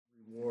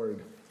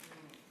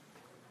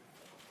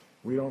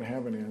We don't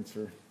have an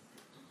answer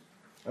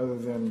other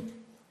than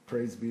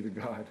praise be to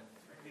God.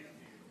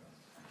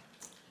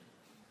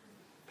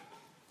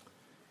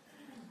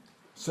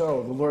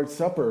 So, the Lord's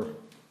Supper,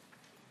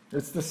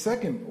 it's the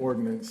second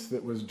ordinance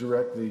that was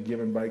directly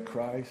given by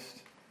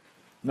Christ.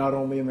 Not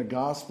only in the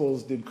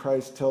Gospels did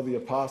Christ tell the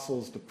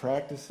apostles to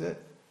practice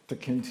it, to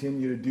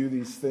continue to do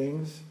these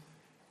things,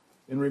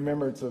 in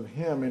remembrance of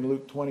him in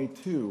Luke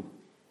 22.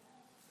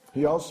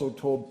 He also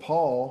told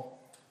Paul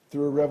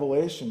through a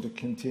revelation to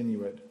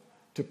continue it,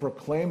 to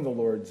proclaim the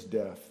Lord's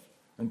death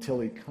until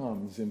he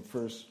comes in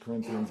 1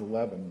 Corinthians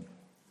 11.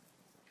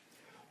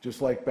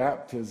 Just like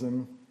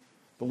baptism,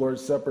 the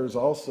Lord's Supper is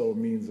also a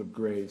means of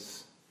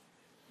grace.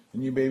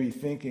 And you may be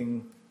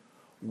thinking,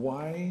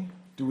 why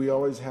do we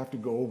always have to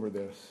go over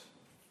this?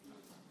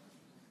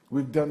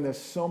 We've done this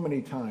so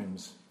many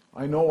times.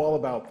 I know all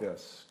about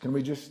this. Can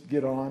we just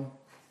get on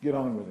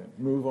with it,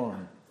 move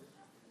on?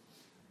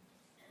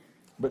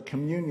 But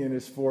communion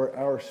is for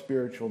our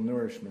spiritual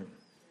nourishment.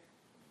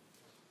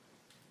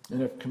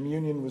 And if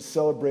communion was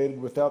celebrated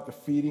without the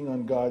feeding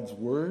on God's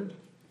word,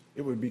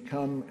 it would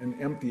become an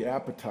empty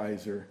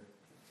appetizer.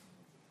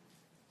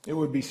 It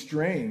would be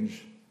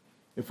strange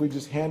if we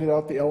just handed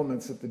out the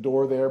elements at the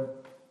door there,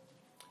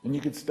 and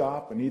you could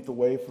stop and eat the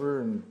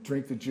wafer and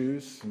drink the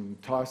juice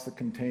and toss the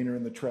container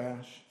in the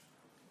trash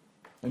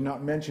and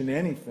not mention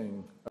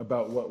anything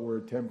about what we're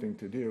attempting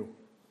to do.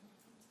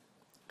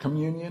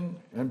 Communion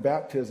and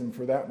baptism,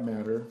 for that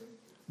matter,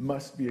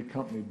 must be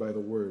accompanied by the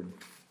word.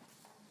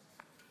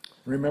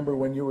 Remember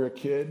when you were a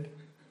kid,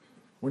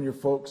 when your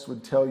folks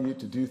would tell you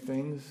to do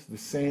things, the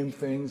same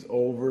things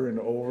over and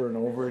over and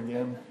over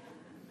again?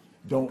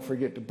 Don't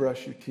forget to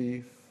brush your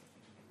teeth.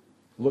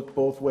 Look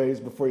both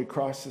ways before you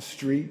cross the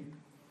street.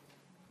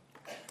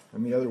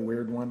 And the other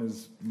weird one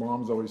is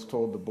moms always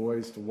told the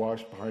boys to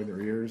wash behind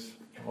their ears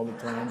all the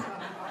time.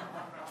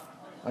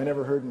 I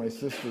never heard my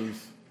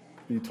sisters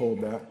be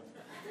told that.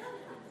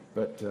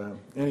 But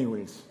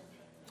anyways,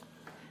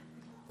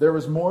 there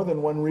was more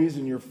than one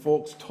reason your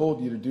folks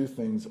told you to do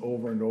things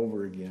over and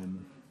over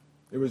again.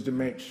 It was to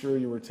make sure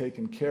you were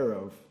taken care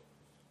of,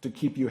 to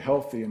keep you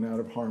healthy and out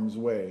of harm's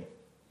way.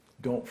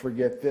 Don't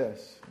forget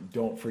this.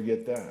 Don't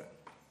forget that.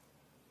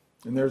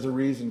 And there's a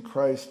reason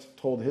Christ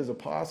told his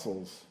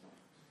apostles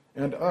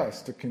and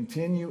us to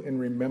continue in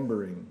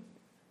remembering.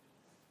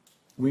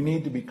 We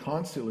need to be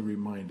constantly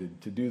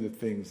reminded to do the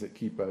things that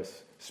keep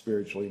us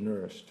spiritually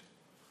nourished.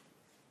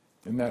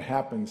 And that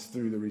happens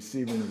through the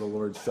receiving of the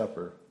Lord's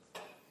Supper.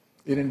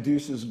 It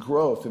induces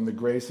growth in the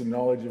grace and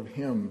knowledge of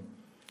him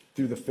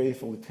through the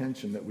faithful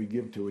attention that we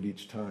give to it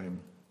each time.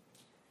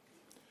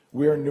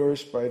 We are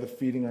nourished by the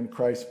feeding on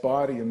Christ's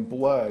body and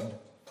blood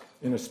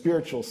in a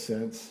spiritual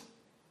sense,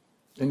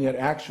 and yet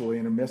actually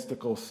in a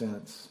mystical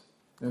sense.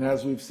 And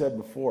as we've said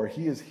before,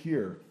 he is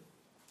here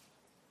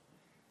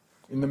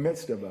in the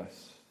midst of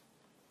us.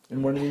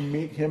 And when we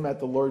meet him at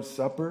the Lord's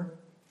Supper,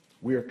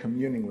 we are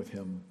communing with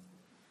him.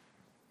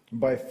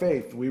 By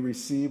faith, we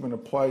receive and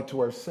apply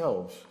to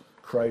ourselves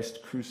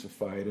Christ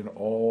crucified and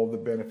all the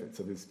benefits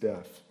of his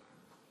death.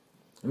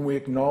 And we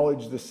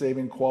acknowledge the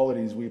saving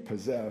qualities we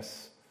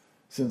possess,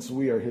 since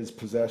we are his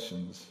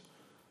possessions,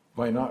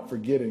 by not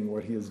forgetting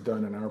what he has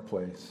done in our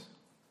place.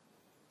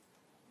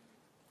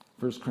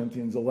 1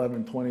 Corinthians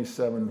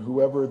 11:27,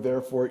 whoever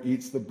therefore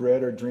eats the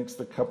bread or drinks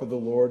the cup of the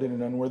Lord in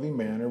an unworthy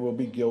manner will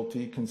be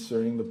guilty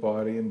concerning the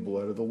body and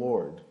blood of the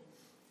Lord.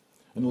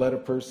 And let a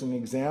person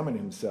examine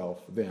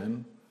himself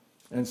then,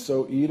 and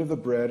so eat of the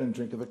bread and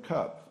drink of the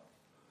cup.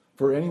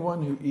 For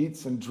anyone who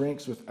eats and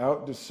drinks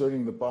without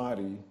discerning the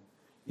body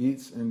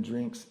eats and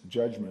drinks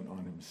judgment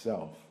on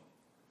himself.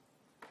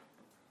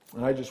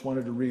 And I just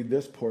wanted to read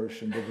this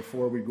portion, but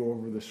before we go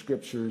over the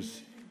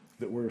scriptures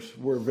that we're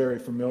very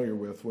familiar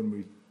with when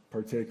we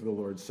partake of the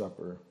Lord's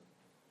Supper. It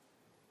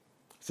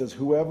says,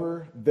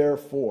 whoever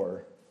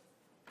therefore,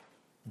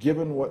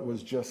 given what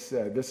was just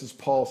said, this is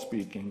Paul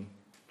speaking,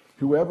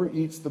 whoever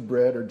eats the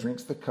bread or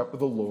drinks the cup of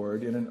the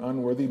Lord in an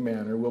unworthy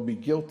manner will be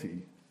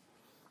guilty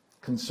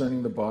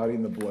concerning the body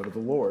and the blood of the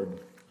Lord.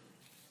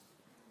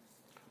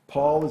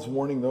 Paul is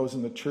warning those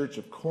in the church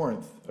of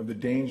Corinth of the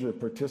danger of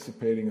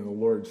participating in the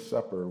Lord's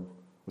Supper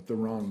with the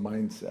wrong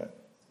mindset.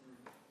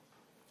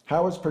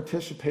 How is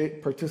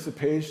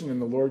participation in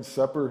the Lord's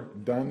Supper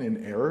done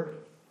in error?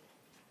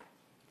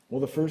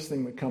 Well, the first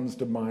thing that comes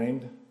to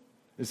mind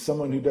is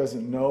someone who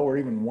doesn't know or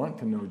even want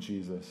to know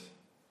Jesus.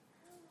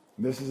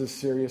 This is a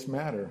serious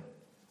matter.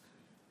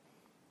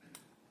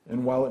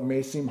 And while it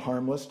may seem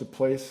harmless to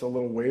place a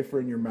little wafer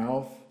in your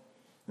mouth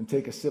and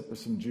take a sip of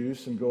some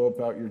juice and go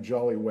about your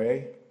jolly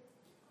way,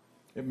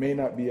 it may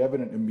not be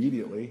evident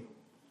immediately,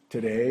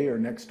 today or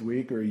next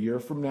week or a year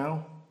from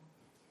now.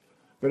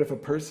 But if a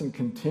person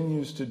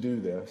continues to do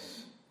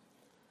this,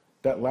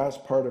 that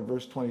last part of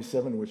verse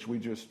 27, which we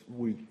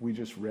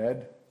just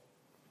read,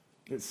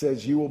 it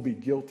says, you will be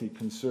guilty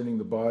concerning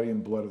the body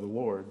and blood of the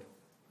Lord.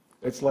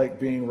 It's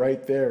like being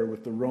right there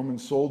with the Roman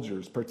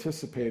soldiers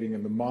participating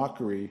in the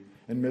mockery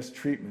and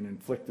mistreatment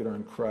inflicted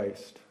on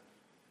Christ.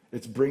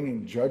 It's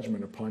bringing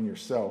judgment upon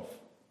yourself.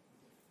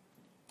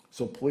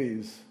 So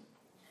please,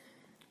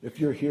 If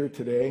you're here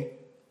today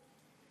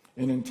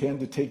and intend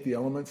to take the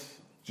elements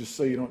just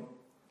so you don't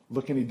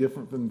look any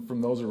different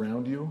from those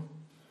around you,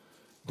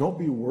 don't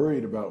be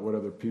worried about what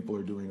other people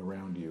are doing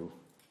around you.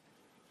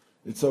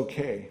 It's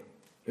okay.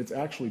 It's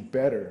actually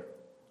better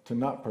to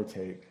not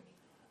partake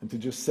and to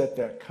just set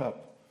that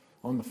cup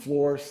on the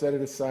floor, set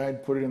it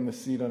aside, put it in the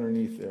seat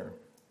underneath there.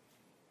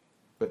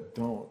 But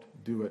don't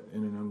do it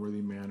in an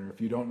unworthy manner. If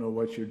you don't know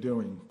what you're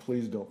doing,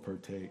 please don't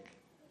partake.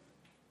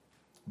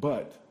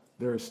 But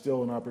there is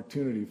still an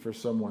opportunity for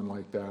someone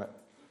like that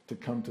to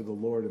come to the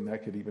Lord, and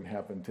that could even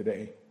happen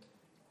today.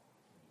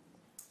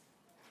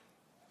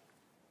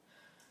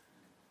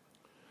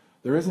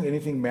 There isn't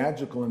anything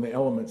magical in the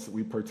elements that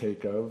we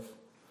partake of.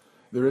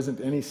 There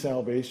isn't any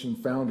salvation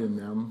found in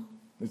them.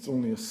 It's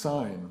only a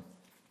sign.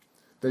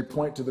 They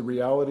point to the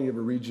reality of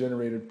a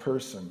regenerated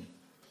person,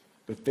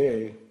 but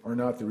they are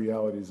not the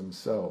realities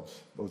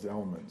themselves, those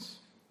elements.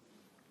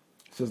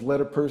 It says, let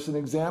a person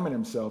examine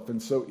himself,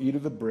 and so eat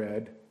of the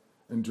bread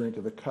and drink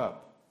of the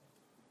cup.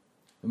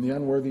 And the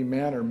unworthy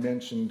manner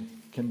mentioned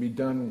can be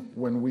done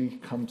when we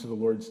come to the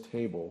Lord's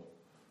table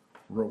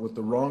with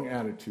the wrong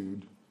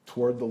attitude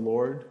toward the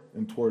Lord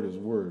and toward his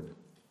word.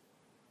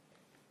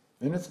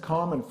 And it's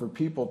common for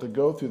people to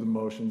go through the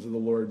motions of the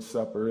Lord's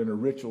Supper in a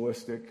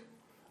ritualistic,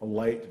 a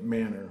light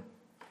manner,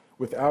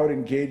 without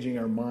engaging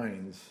our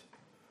minds,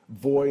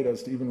 void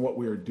as to even what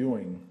we are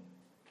doing,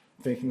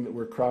 thinking that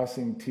we're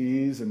crossing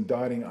T's and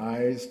dotting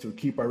I's to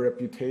keep our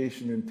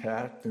reputation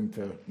intact and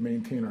to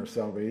maintain our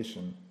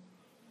salvation.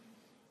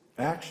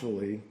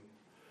 Actually,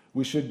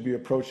 we should be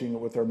approaching it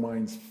with our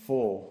minds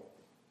full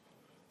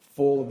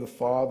of the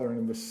Father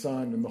and the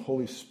Son and the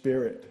Holy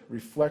Spirit,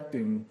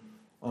 reflecting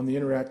on the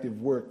interactive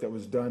work that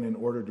was done in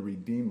order to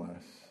redeem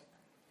us.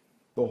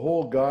 The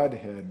whole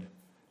Godhead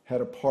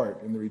had a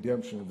part in the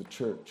redemption of the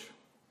church.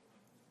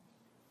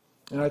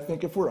 And I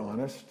think if we're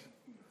honest,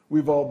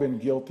 we've all been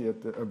guilty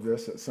of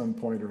this at some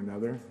point or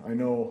another. I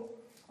know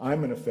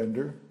I'm an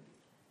offender,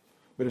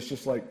 but it's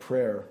just like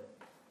prayer.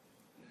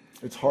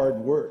 It's hard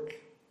work.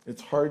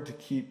 It's hard to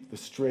keep the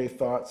stray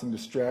thoughts and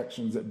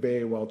distractions at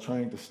bay while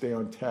trying to stay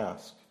on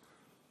task.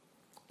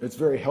 It's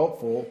very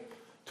helpful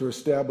to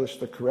establish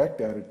the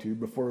correct attitude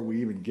before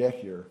we even get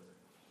here.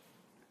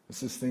 It's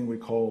this thing we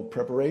call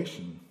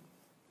preparation.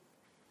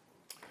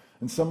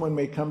 And someone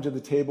may come to the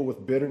table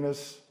with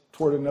bitterness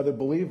toward another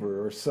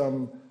believer or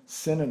some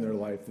sin in their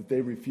life that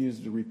they refuse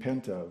to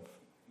repent of.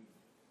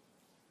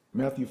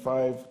 Matthew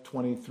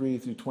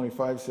 5:23 through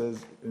 25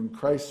 says, in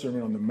Christ's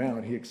Sermon on the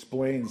Mount, he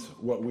explains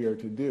what we are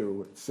to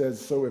do. It says,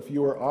 so if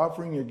you are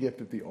offering your gift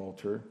at the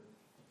altar,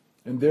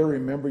 and there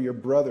remember your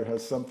brother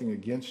has something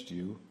against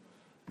you,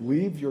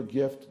 leave your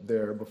gift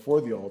there before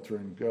the altar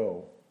and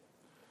go.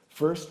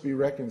 First be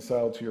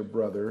reconciled to your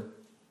brother,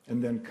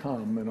 and then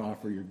come and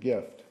offer your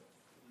gift.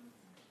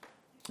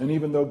 And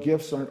even though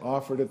gifts aren't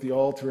offered at the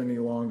altar any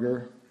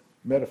longer,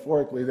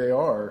 metaphorically they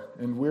are,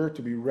 and we're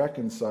to be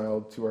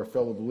reconciled to our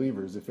fellow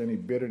believers if any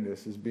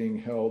bitterness is being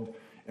held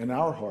in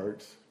our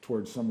hearts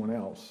towards someone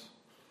else.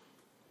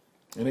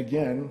 And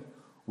again,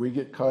 we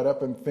get caught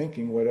up in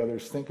thinking what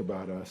others think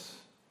about us.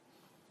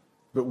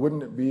 But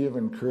wouldn't it be of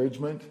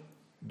encouragement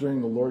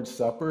during the Lord's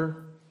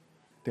Supper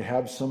to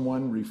have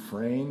someone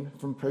refrain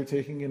from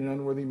partaking in an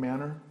unworthy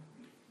manner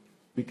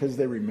because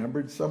they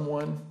remembered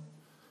someone,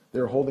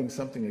 they're holding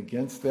something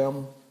against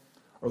them,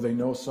 or they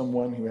know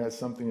someone who has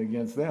something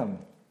against them?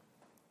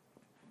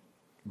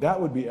 That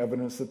would be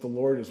evidence that the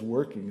Lord is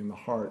working in the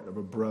heart of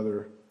a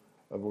brother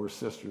or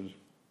sisters.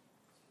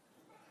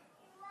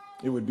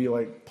 It would be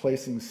like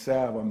placing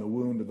salve on the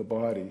wound of the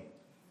body.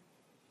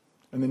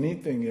 And the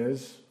neat thing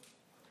is,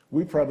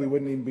 we probably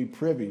wouldn't even be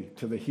privy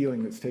to the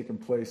healing that's taken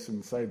place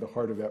inside the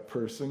heart of that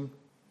person.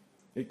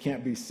 It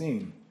can't be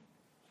seen.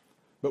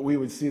 But we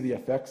would see the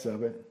effects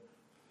of it.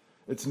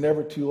 It's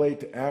never too late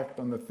to act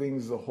on the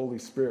things the Holy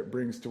Spirit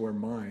brings to our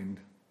mind,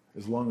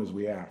 as long as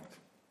we act.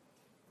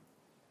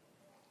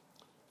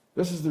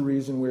 This is the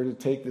reason we're to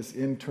take this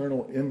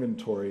internal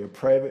inventory, a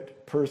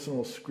private,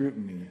 personal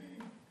scrutiny,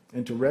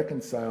 and to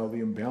reconcile the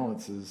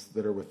imbalances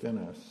that are within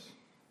us.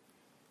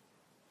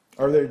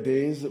 Are there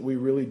days that we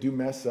really do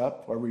mess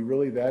up? Are we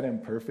really that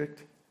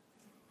imperfect?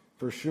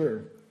 For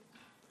sure.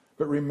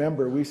 But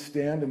remember, we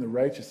stand in the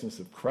righteousness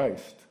of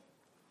Christ.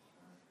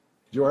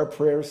 Do our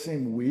prayers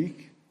seem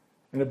weak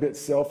and a bit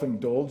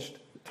self-indulged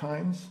at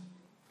times?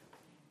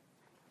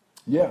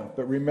 Yeah,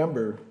 but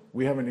remember,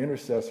 we have an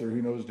intercessor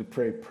who knows to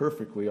pray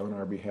perfectly on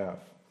our behalf.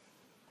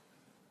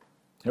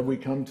 Have we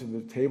come to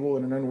the table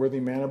in an unworthy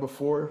manner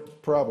before?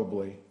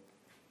 Probably.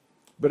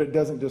 But it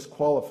doesn't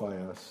disqualify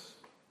us.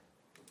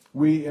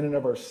 We, in and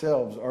of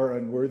ourselves, are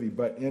unworthy,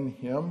 but in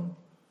him,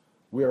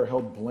 we are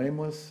held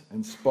blameless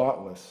and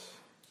spotless.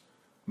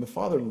 And the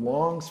Father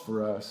longs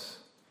for us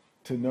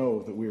to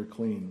know that we are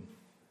clean.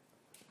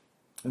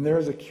 And there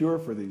is a cure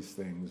for these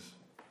things.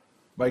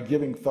 By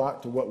giving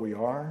thought to what we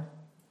are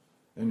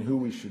and who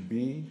we should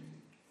be,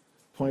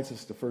 points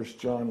us to 1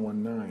 John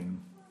 1:9.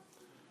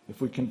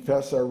 If we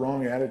confess our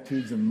wrong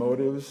attitudes and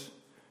motives,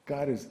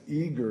 God is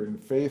eager and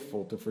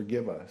faithful to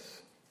forgive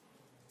us.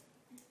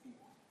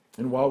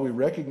 And while we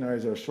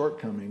recognize our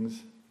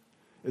shortcomings,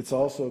 it's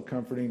also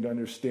comforting to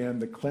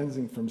understand the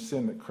cleansing from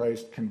sin that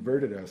Christ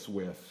converted us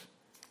with,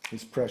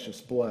 his precious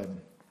blood.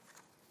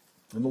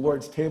 And the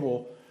Lord's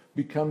table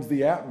becomes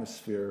the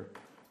atmosphere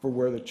for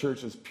where the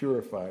church is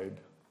purified.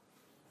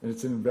 And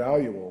it's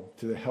invaluable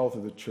to the health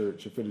of the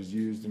church if it is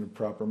used in a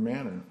proper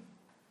manner.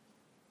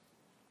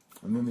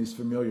 And then these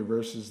familiar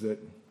verses that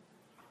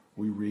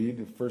we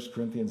read, 1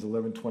 Corinthians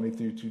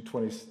 11:23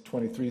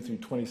 through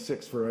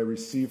 26, for I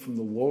received from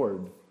the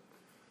Lord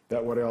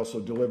that what I also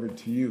delivered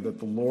to you, that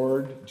the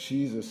Lord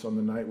Jesus, on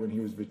the night when he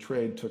was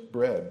betrayed, took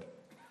bread.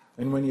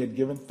 And when he had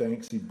given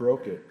thanks, he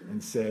broke it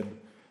and said,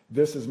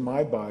 this is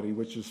my body,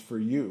 which is for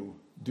you.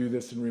 Do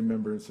this in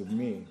remembrance of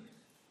me.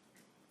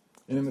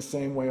 And in the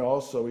same way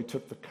also he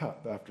took the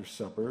cup after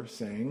supper,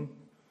 saying,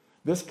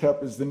 this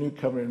cup is the new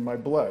covenant in my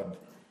blood.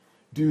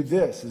 Do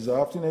this as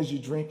often as you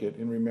drink it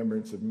in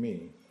remembrance of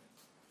me.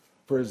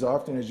 For as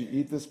often as you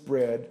eat this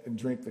bread and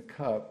drink the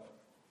cup,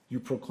 you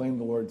proclaim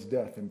the Lord's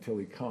death until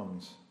he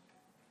comes.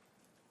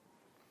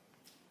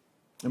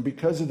 And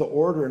because of the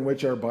order in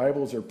which our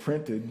Bibles are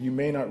printed, you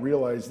may not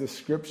realize this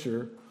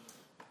scripture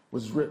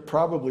was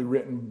probably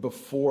written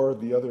before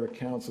the other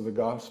accounts of the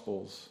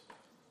Gospels.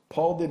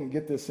 Paul didn't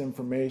get this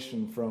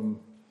information from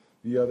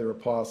the other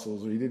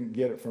apostles, or he didn't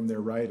get it from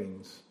their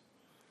writings.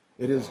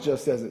 It is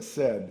just as it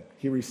said.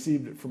 He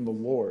received it from the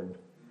Lord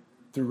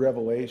through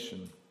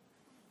revelation.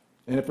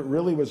 And if it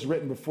really was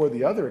written before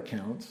the other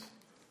accounts,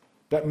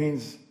 that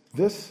means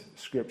this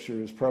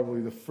scripture is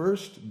probably the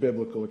first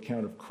biblical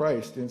account of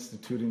Christ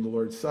instituting the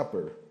Lord's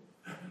Supper,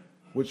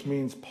 which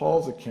means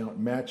Paul's account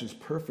matches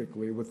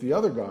perfectly with the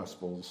other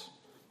Gospels,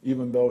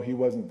 even though he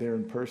wasn't there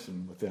in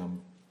person with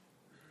them.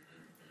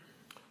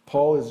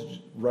 Paul is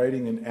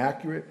writing an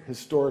accurate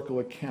historical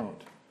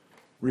account,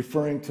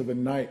 referring to the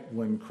night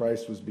when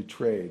Christ was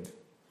betrayed.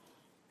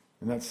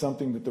 And that's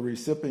something that the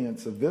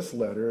recipients of this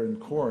letter in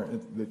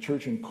Corinth, the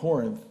church in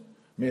Corinth,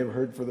 may have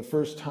heard for the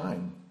first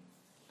time,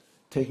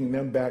 taking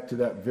them back to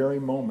that very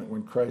moment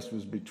when Christ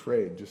was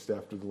betrayed, just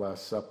after the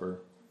Last Supper.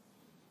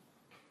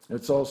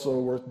 It's also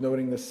worth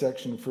noting this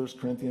section of 1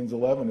 Corinthians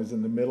 11 is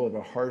in the middle of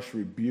a harsh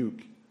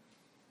rebuke.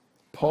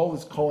 Paul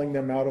is calling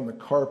them out on the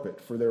carpet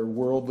for their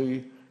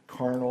worldly,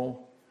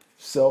 carnal,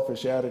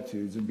 selfish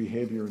attitudes and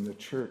behavior in the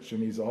church,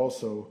 and he's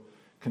also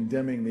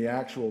condemning the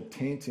actual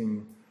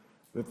tainting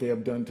that they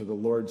have done to the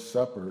Lord's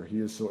Supper he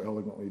is so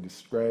elegantly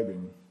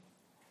describing.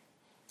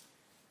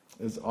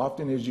 As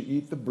often as you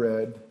eat the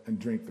bread and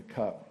drink the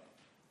cup.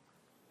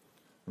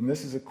 And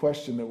this is a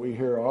question that we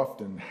hear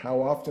often.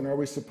 How often are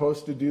we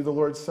supposed to do the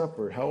Lord's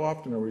Supper? How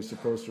often are we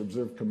supposed to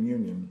observe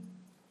communion?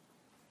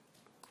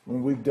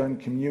 When we've done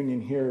communion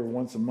here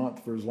once a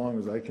month for as long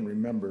as I can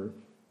remember,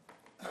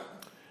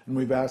 and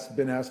we've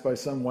been asked by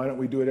some, why don't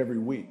we do it every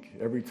week,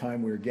 every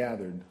time we're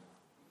gathered?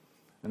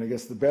 And I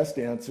guess the best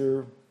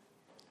answer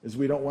is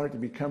we don't want it to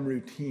become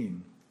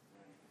routine.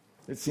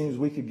 It seems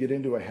we could get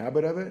into a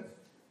habit of it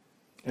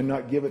and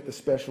not give it the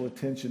special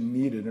attention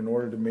needed in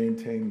order to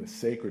maintain the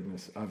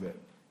sacredness of it.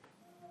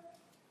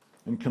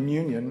 And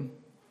communion,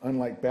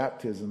 unlike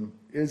baptism,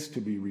 is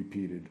to be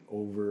repeated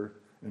over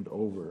and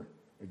over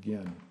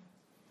again.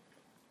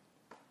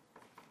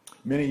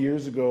 Many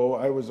years ago,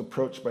 I was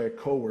approached by a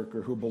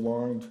coworker who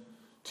belonged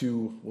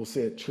to, we'll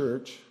say, a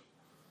church,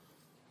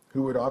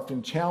 who would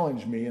often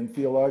challenge me in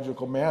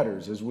theological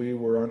matters, as we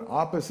were on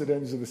opposite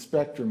ends of the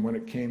spectrum when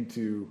it came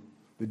to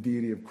the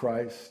deity of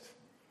Christ,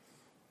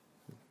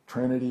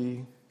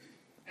 Trinity,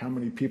 how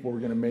many people were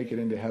going to make it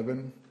into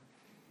heaven.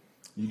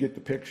 You get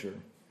the picture.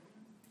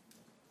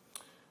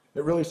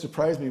 It really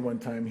surprised me one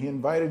time. He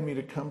invited me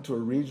to come to a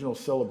regional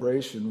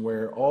celebration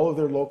where all of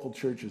their local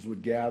churches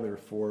would gather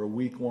for a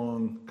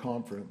week-long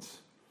conference.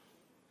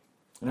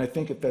 And I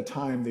think at that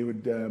time they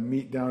would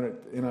meet down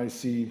at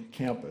NIC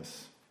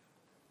campus.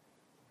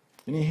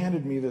 And he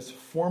handed me this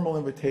formal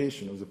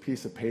invitation. It was a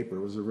piece of paper.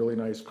 It was a really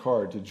nice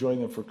card to join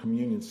them for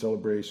communion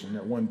celebration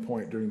at one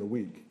point during the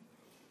week.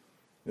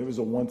 It was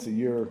a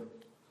once-a-year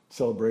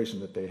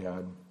celebration that they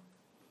had.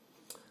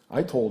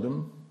 I told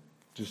him,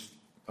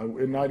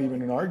 not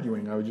even in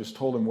arguing, I just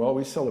told him, well,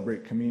 we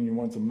celebrate communion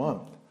once a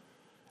month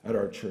at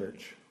our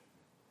church.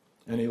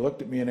 And he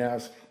looked at me and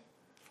asked,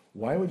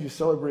 why would you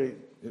celebrate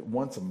it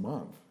once a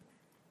month?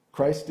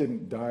 Christ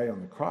didn't die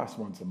on the cross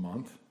once a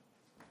month.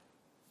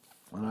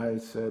 And I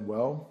said,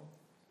 well,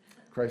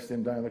 Christ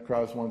didn't die on the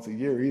cross once a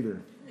year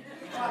either.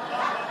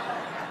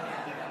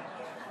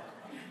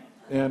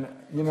 And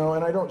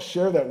I don't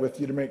share that with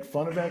you to make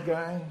fun of that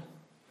guy,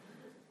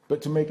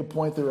 but to make a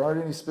point there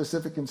aren't any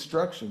specific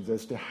instructions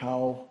as to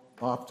how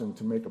often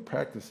to make a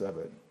practice of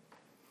it.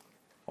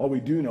 All we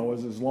do know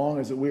is as long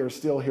as we are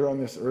still here on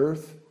this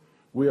earth,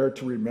 we are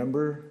to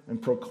remember and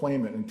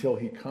proclaim it until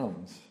he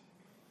comes.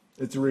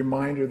 It's a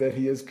reminder that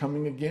he is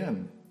coming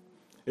again.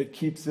 It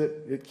keeps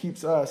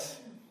us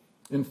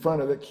in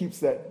front of it, keeps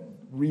that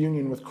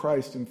reunion with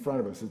Christ in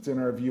front of us. It's in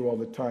our view all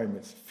the time.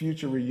 It's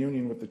future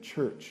reunion with the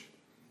church.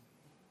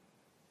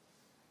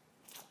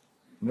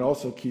 And it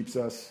also keeps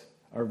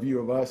our view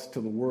of us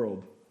to the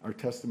world, our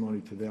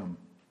testimony to them.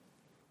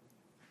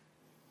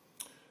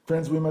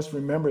 Friends, we must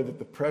remember that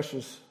the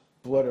precious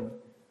blood of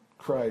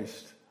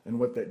Christ and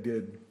what that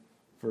did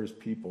for his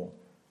people,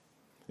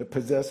 it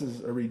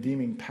possesses a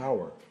redeeming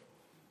power.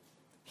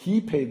 He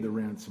paid the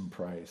ransom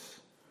price.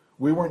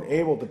 We weren't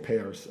able to pay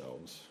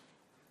ourselves.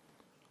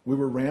 We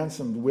were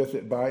ransomed with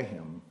it by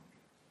him,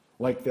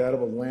 like that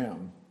of a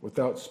lamb,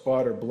 without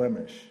spot or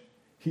blemish.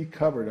 He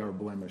covered our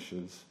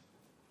blemishes.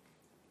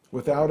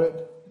 Without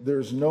it, there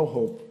is no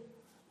hope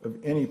of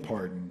any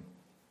pardon.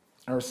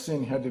 Our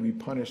sin had to be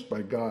punished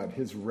by God.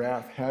 His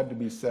wrath had to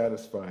be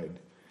satisfied.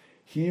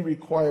 He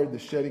required the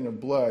shedding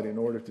of blood in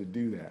order to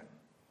do that.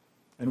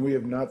 And we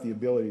have not the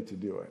ability to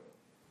do it.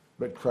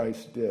 But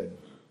Christ did.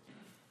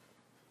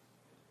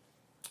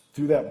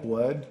 Through that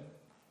blood,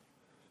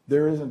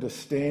 there isn't a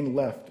stain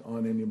left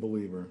on any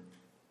believer.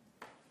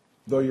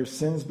 Though your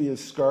sins be as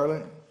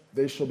scarlet,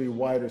 they shall be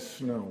white as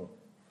snow.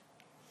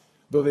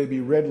 Though they be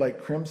red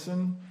like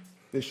crimson,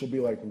 they shall be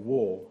like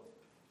wool.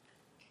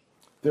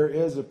 There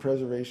is a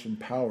preservation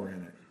power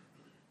in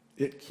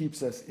it. It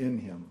keeps us in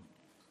him.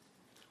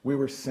 We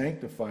were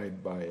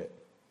sanctified by it.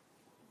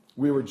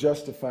 We were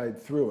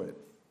justified through it.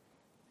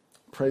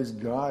 Praise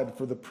God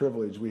for the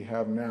privilege we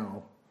have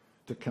now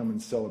to come and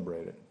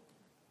celebrate it.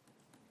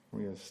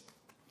 We're going to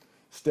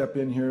step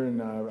in here,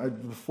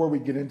 and before we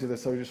get into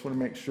this, I just want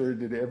to make sure,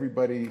 did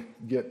everybody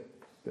get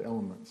the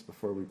elements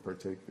before we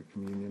partake the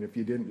communion? If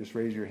you didn't, just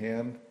raise your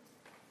hand.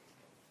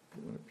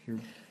 Up here.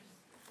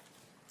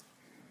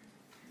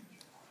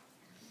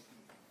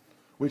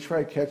 We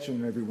try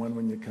catching everyone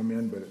when you come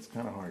in, but it's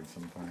kind of hard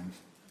sometimes.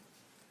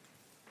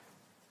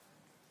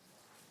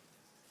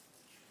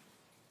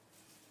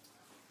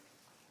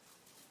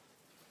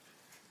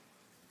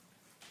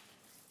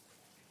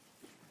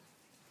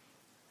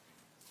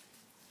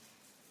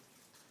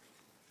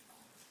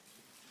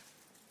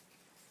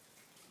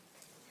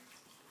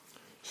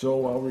 So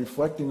while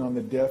reflecting on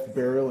the death,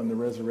 burial, and the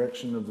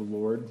resurrection of the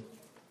Lord,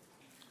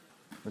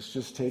 let's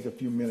just take a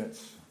few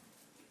minutes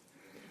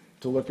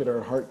to look at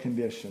our heart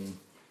condition.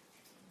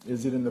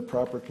 Is it in the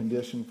proper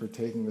condition for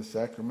taking the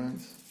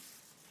sacraments?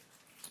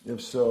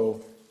 If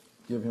so,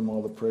 give him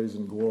all the praise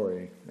and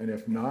glory. And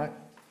if not,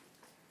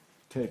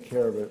 take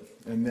care of it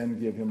and then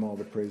give him all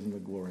the praise and the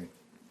glory.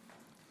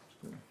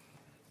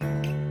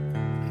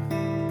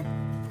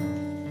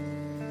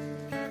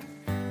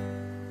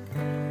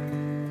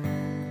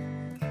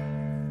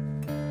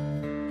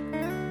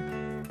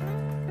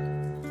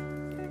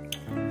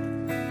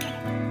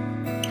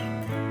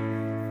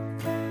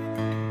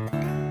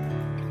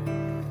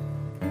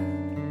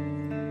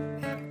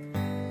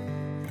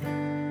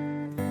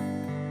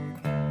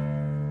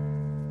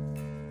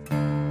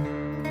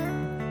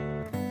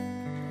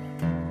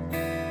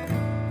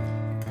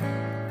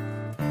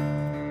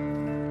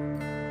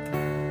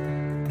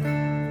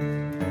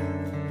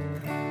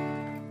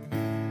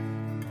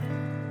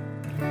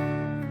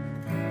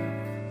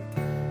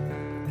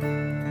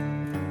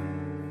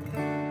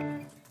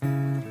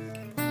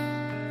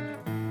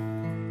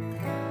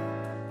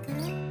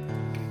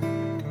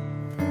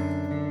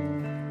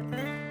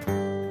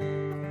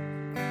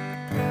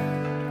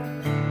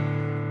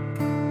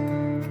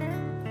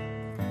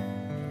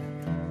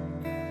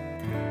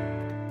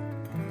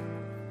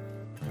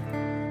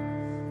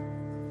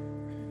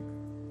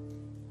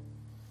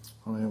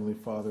 Oh, Heavenly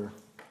Father,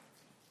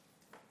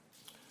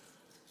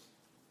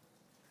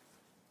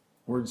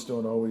 words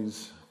don't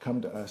always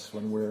come to us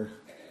when we're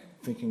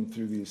thinking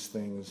through these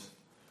things,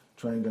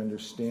 trying to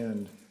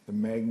understand the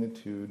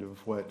magnitude of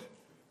what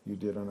you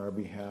did on our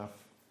behalf,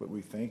 but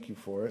we thank you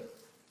for it,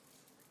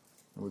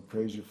 and we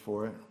praise you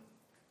for it.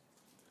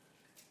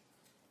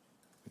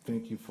 We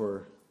thank you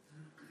for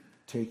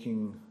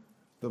taking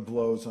the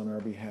blows on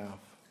our behalf.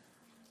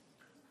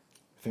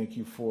 Thank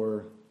you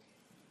for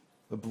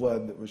the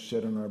blood that was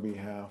shed on our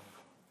behalf.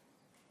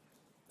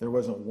 There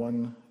wasn't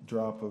one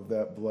drop of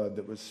that blood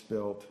that was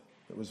spilt,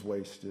 that was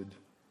wasted.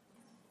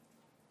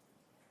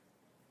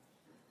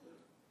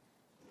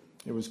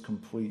 It was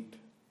complete.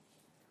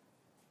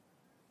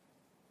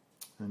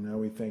 And now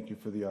we thank you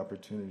for the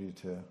opportunity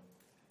to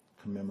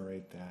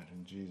commemorate that.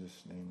 In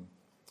Jesus' name,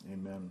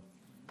 amen.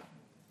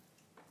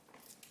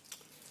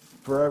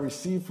 For I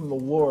received from the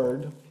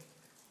Lord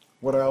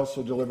what I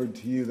also delivered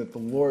to you, that the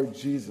Lord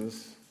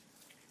Jesus,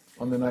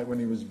 on the night when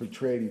he was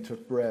betrayed, he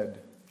took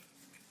bread.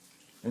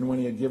 And when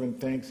he had given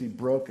thanks, he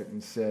broke it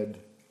and said,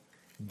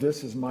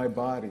 "This is my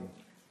body,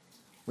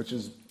 which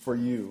is for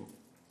you.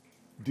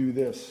 Do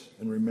this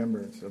in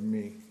remembrance of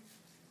me."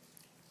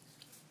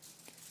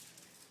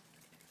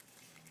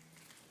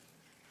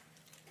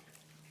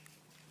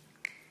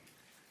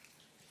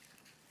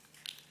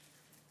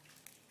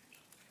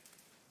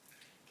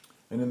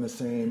 And in the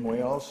same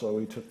way also,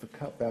 he took the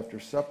cup after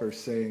supper,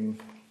 saying,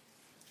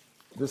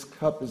 "This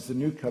cup is the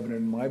new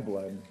covenant in my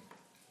blood.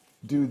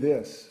 Do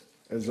this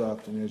as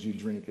often as you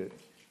drink it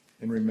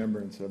in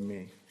remembrance of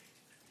me."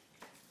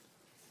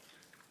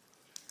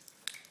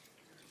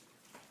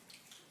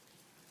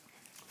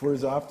 For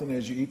as often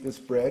as you eat this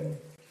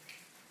bread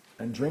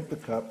and drink the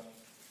cup,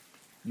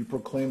 you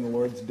proclaim the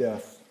Lord's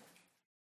death